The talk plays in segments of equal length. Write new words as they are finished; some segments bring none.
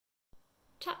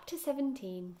Chapter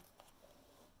 17.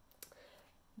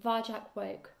 Varjak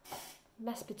woke.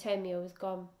 Mesopotamia was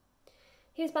gone.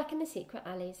 He was back in the secret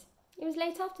alleys. It was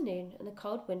late afternoon, and the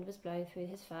cold wind was blowing through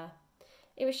his fur.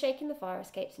 It was shaking the fire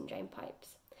escapes and drain pipes.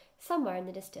 Somewhere in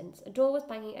the distance, a door was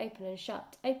banging open and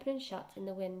shut in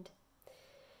the wind.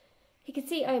 He could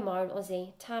see Omar and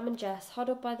Ozzy, Tam and Jess,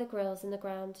 huddled by the grills in the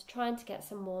ground, trying to get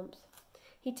some warmth.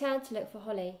 He turned to look for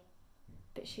Holly,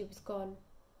 but she was gone.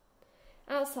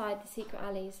 Outside the secret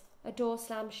alleys, a door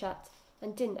slammed shut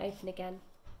and didn't open again.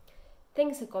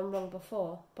 Things had gone wrong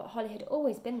before, but Holly had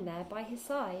always been there by his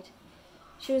side.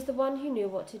 She was the one who knew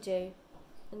what to do,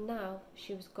 and now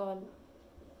she was gone.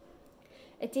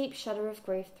 A deep shudder of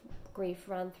grief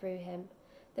ran through him.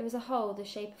 There was a hole the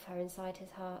shape of her inside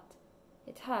his heart.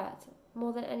 It hurt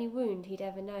more than any wound he'd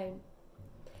ever known.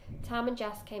 Tam and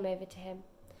Jess came over to him.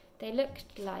 They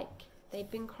looked like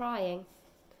they'd been crying.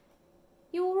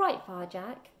 "You all right,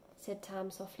 Varjak?" said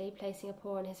Tam softly, placing a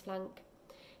paw on his flank.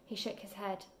 He shook his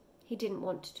head. He didn't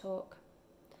want to talk.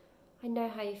 "I know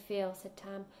how you feel," said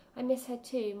Tam. "I miss her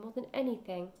too, more than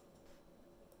anything."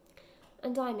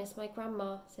 "And I miss my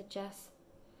grandma," said Jess.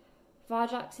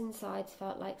 Varjak's insides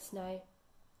felt like snow.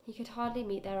 He could hardly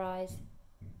meet their eyes.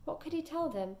 What could he tell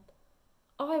them?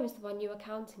 "I was the one you were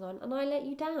counting on, and I let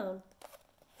you down."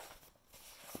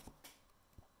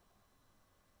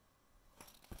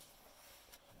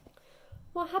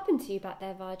 "What happened to you back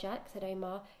there, Varjak?" said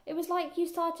Omar. "It was like you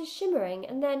started shimmering,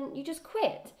 and then you just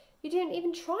quit. You didn't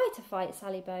even try to fight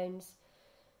Sally Bones."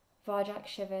 Varjak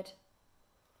shivered.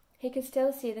 He could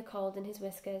still see the cold in his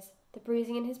whiskers, the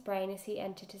bruising in his brain as he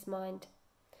entered his mind.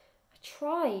 "I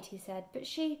tried," he said, "but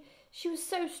she was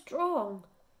so strong."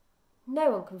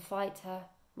 "No one can fight her,"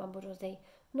 mumbled Ozzy.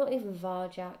 "Not even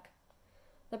Varjak."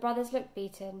 The brothers looked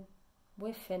beaten.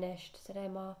 "We're finished," said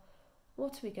Omar.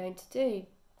 "What are we going to do?"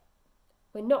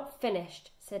 "We're not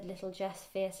finished," said little Jess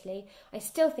fiercely. "I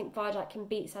still think Varjak can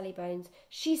beat Sally Bones.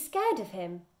 She's scared of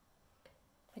him."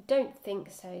 "I don't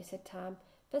think so," said Tam.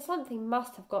 "But something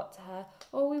must have got to her,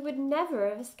 or we would never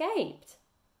have escaped."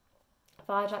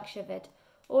 Varjak shivered.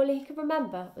 All he could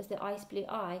remember was the ice-blue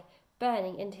eye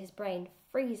burning into his brain,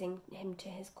 freezing him to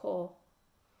his core.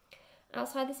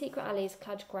 Outside the secret alleys,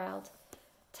 Cludge growled.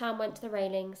 Tam went to the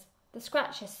railings. "The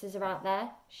Scratch Sisters are out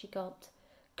there," she gulped.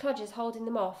 "Cludge is holding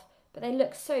them off, but they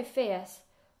look so fierce.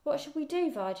 What should we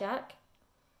do, Varjak?"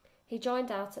 He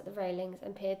joined out at the railings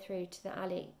and peered through to the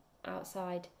alley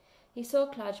outside. He saw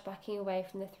Cludge backing away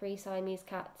from the three Siamese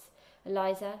cats,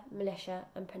 Eliza, Militia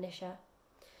and Panisha.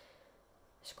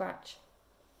 Scratch.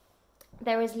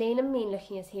 They were as lean and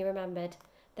mean-looking as he remembered.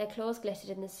 Their claws glittered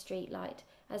in the street light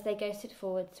as they ghosted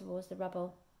forward towards the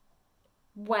rubble.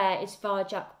 "Where is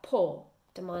Varjak Paw?"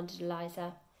 demanded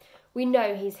Eliza. "We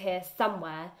know he's here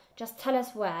somewhere. Just tell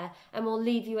us where, and we'll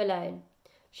leave you alone."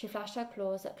 She flashed her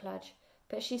claws at Cludge,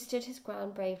 but she stood his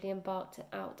ground bravely and barked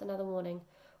out another warning.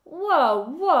 "Whoa,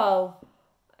 whoa!"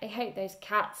 "I hate those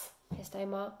cats," hissed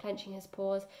Omar, clenching his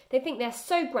paws. "They think they're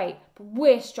so great, but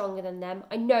we're stronger than them.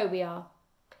 I know we are."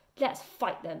 "Let's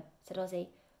fight them," said Ozzy.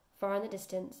 Far in the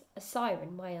distance, a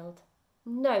siren wailed.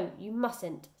 "No, you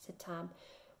mustn't," said Tam.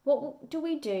 "What do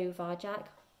we do, Varjak?"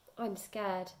 "I'm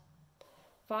scared."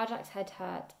 Varjak's head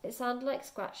hurt. It sounded like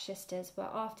Scratch Sisters were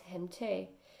after him too.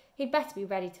 He'd better be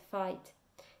ready to fight.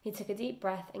 He took a deep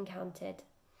breath and counted.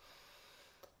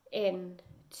 1,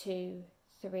 2,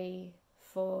 3,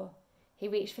 4. He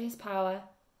reached for his power,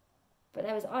 but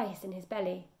there was ice in his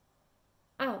belly.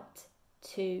 Out.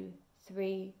 2,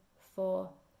 3,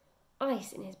 4.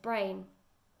 Ice in his brain.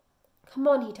 "Come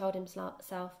on," he told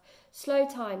himself. "Slow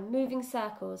time, moving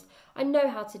circles. I know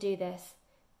how to do this.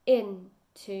 1,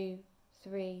 2,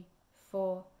 3,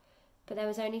 4. But there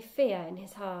was only fear in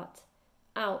his heart.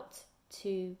 Out.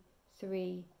 2,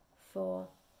 3, 4.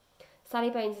 Sally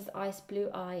Bones'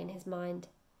 ice-blue eye in his mind.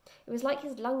 It was like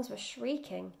his lungs were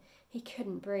shrieking. He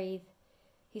couldn't breathe.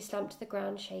 He slumped to the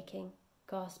ground, shaking,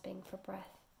 gasping for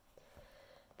breath.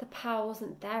 The power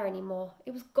wasn't there anymore.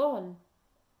 It was gone.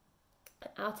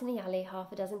 Out in the alley,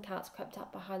 half a dozen cats crept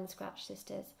up behind the Scratch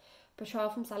Sisters, patrol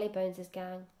from Sally Bones'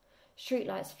 gang.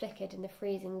 Streetlights flickered in the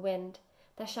freezing wind.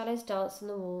 Their shadows danced on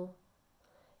the wall.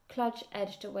 Cludge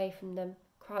edged away from them,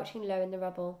 crouching low in the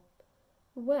rubble.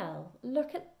 "Well,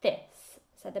 look at this,"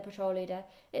 said the patrol leader.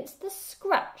 "It's the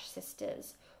Scratch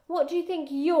Sisters. What do you think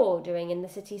you're doing in the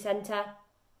city centre?"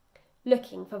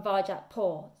 "Looking for Varjak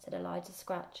Paw," said Elijah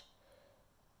Scratch.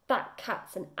 "That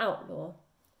cat's an outlaw.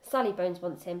 Sally Bones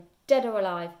wants him, dead or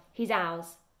alive. He's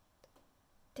ours."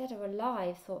 Dead or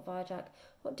alive, thought Varjak.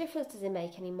 What difference does it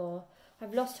make any more?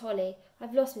 I've lost Holly,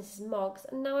 I've lost Mrs. Moggs,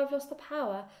 and now I've lost the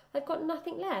power. I've got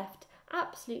nothing left.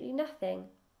 Absolutely nothing.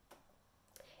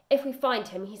 If we find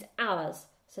him, he's ours,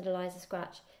 said Eliza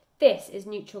Scratch. This is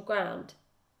neutral ground.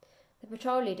 The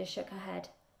patrol leader shook her head.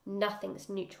 Nothing's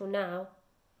neutral now.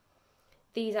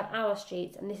 These are our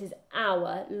streets, and this is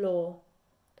our law.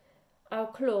 Our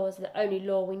claws are the only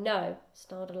law we know,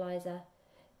 snarled Eliza.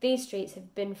 These streets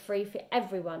have been free for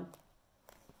everyone.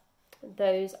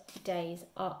 Those days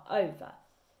are over.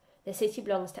 The city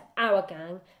belongs to our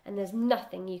gang, and there's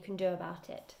nothing you can do about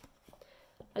it.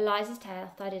 Eliza's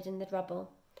tail thudded in the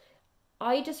rubble.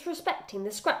 Are you disrespecting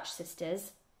the Scratch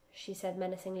Sisters? She said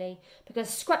menacingly. Because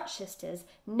Scratch Sisters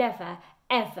never,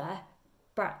 ever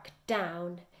back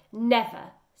down.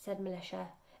 Never, said Militia.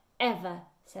 Ever,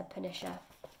 said Punisher.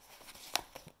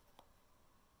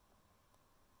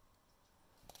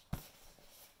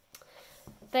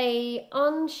 They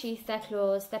unsheathed their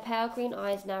claws, their pale green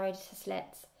eyes narrowed to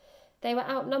slits. They were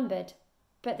outnumbered,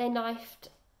 but they knifed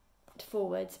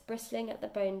forwards, bristling at the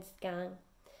Bones gang.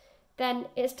 Then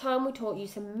it's time we taught you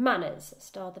some manners,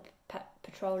 snarled the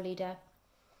patrol leader.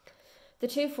 The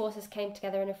two forces came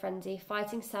together in a frenzy,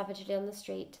 fighting savagely on the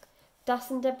street. Dust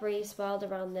and debris swirled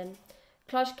around them.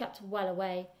 Clutch kept well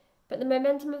away, but the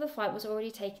momentum of the fight was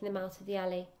already taking them out of the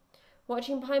alley.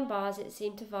 Watching behind bars, it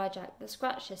seemed to Varjak the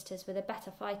Scratch Sisters were the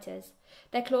better fighters.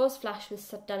 Their claws flashed with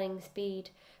stunning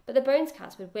speed, but the Bones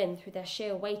Cats would win through their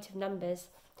sheer weight of numbers.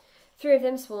 3 of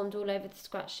them swarmed all over the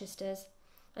Scratch Sisters,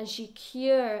 and she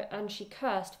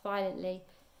cursed violently,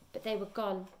 but they were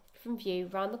gone from view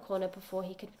round the corner before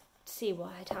he could see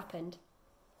what had happened.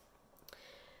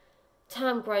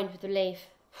 Tam groaned with relief.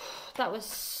 That was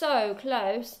so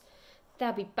close.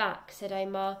 They'll be back, said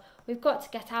Omar. We've got to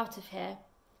get out of here.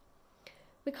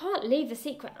 We can't leave the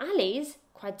secret alleys,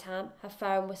 cried Tam, her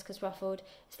fur and whiskers ruffled.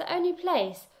 It's the only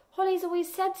place. Holly's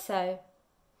always said so.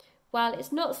 Well,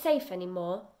 it's not safe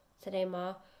anymore, said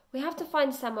Omar. We have to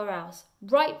find somewhere else.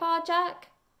 Right, Varjak?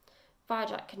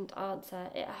 Varjak couldn't answer.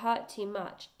 It hurt too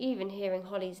much, even hearing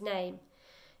Holly's name.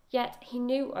 Yet he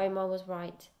knew Omar was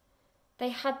right. They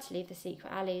had to leave the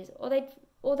secret alleys, or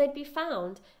they'd be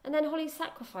found, and then Holly's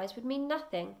sacrifice would mean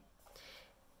nothing.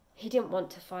 He didn't want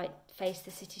to face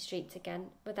the city streets again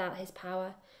without his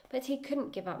power, but he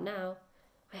couldn't give up now.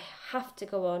 I have to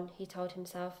go on, he told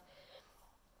himself.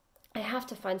 I have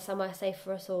to find somewhere safe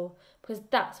for us all, because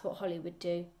that's what Holly would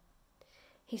do.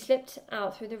 He slipped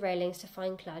out through the railings to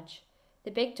find Cludge.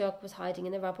 The big dog was hiding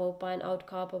in the rubble by an old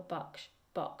cardboard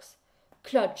box.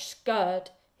 Cludge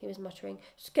scared, he was muttering.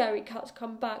 Scary cats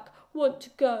come back, want to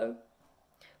go.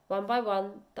 One by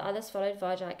one, the others followed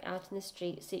Varjak out in the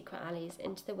street secret alleys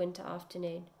into the winter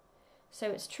afternoon. So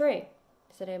it's true,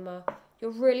 said Omar.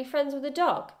 You're really friends with the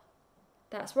dog?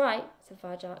 That's right, said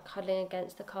Varjak, huddling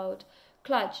against the cold.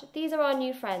 Cludge, these are our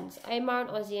new friends, Omar and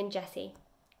Ozzy and Jessie.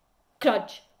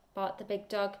 Cludge, barked the big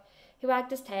dog. He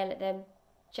wagged his tail at them.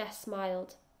 Jess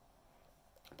smiled.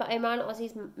 But Omar and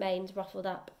Ozzy's manes ruffled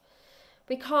up.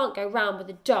 We can't go round with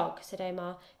a dog, said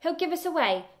Omar. He'll give us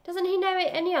away. Doesn't he know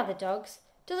any other dogs?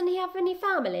 Doesn't he have any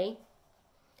family?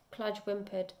 Cludge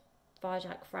whimpered.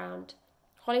 Varjak frowned.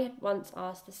 Holly had once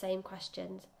asked the same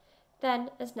questions.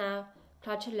 Then, as now,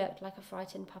 Cludge had looked like a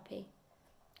frightened puppy.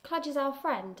 Cludge is our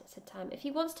friend, said Tam. If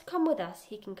he wants to come with us,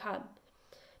 he can come.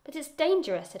 But it's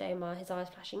dangerous, said Omar, his eyes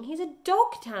flashing. He's a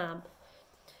dog, Tam.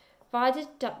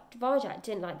 Varjak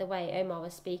didn't like the way Omar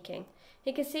was speaking.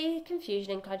 He could see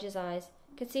confusion in Cludge's eyes,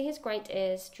 could see his great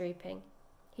ears drooping.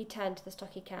 He turned to the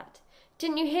stocky cat.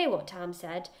 Didn't you hear what Tam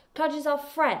said? Cludge is our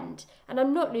friend, and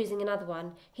I'm not losing another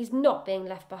one. He's not being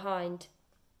left behind.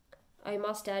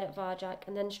 Omar stared at Varjak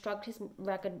and then shrugged his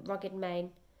rugged mane.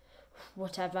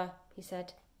 Whatever, he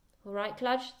said. All right,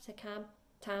 Cludge, said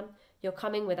Tam. You're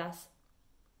coming with us.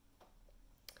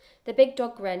 The big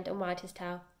dog grinned and wagged his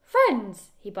tail. Friends,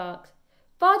 he barked.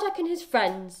 Varjak and his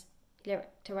friends. He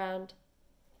looked around.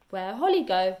 Where'd Holly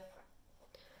go?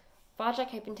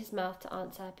 Varjak opened his mouth to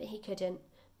answer, but he couldn't.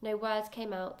 No words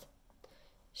came out.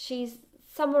 She's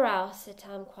somewhere else, said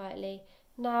Tam quietly.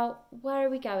 Now, where are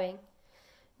we going?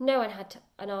 No one had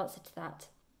an answer to that.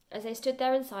 As they stood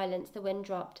there in silence, the wind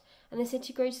dropped, and the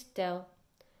city grew still.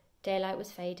 Daylight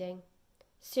was fading.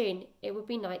 Soon it would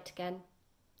be night again.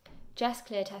 Jess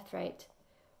cleared her throat.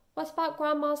 What about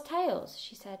Grandma's tales?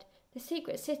 She said. The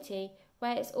secret city,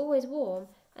 where it's always warm,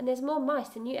 and there's more mice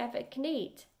than you ever can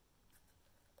eat.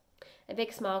 A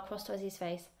big smile crossed Ozzy's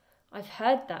face. I've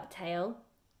heard that tale,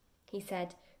 he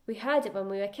said. We heard it when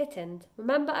we were kittens.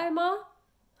 Remember, Omar?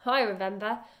 I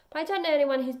remember, but I don't know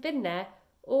anyone who's been there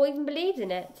or even believed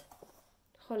in it.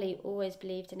 Holly always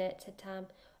believed in it, said Tam,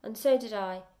 and so did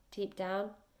I, deep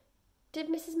down. Did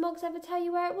Mrs. Moggs ever tell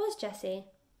you where it was, Jessie?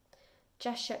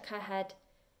 Jess shook her head.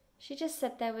 She just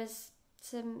said there was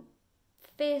some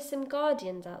fearsome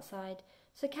guardians outside,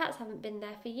 so cats haven't been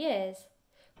there for years.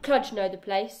 Cludge know the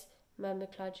place,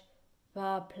 murmured Cludge.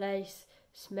 Bad place,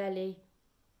 smelly.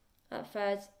 At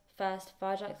first,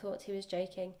 Varjak thought he was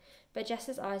joking, but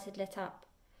Jessa's eyes had lit up.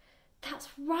 That's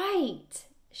right,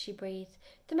 she breathed.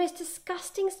 The most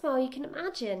disgusting smell you can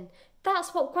imagine.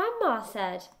 That's what Grandma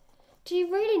said. Do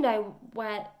you really know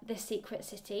where this secret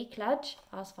city, Cludge?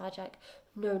 Asked Varjak.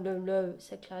 No,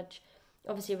 said Cludge,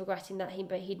 obviously regretting that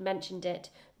he'd mentioned it.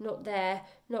 Not there,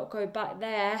 not go back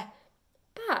there.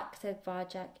 Back, said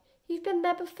Varjak. You've been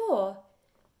there before.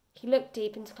 He looked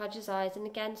deep into Cludge's eyes and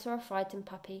again saw a frightened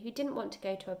puppy who didn't want to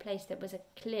go to a place that was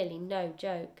clearly no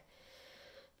joke.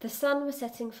 The sun was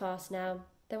setting fast now.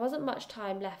 There wasn't much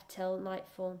time left till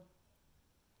nightfall.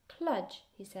 Cludge,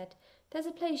 he said, there's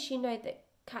a place you know that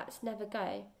cats never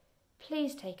go.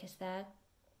 Please take us there.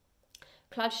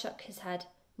 Cludge shook his head.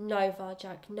 No,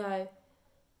 Varjak, no.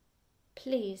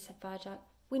 Please, said Varjak,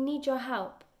 we need your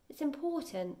help. It's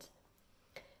important.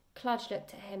 Cludge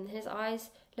looked at him, and his eyes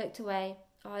looked away,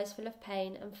 eyes full of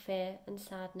pain and fear and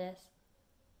sadness.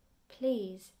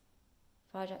 Please,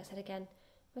 Varjak said again,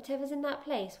 whatever's in that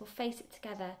place, we'll face it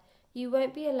together. You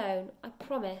won't be alone, I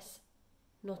promise.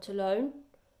 Not alone?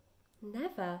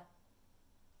 Never.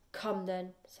 Come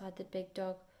then, sighed the big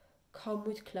dog. Come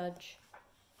with Cludge.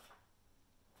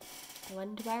 I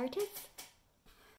wonder where it is.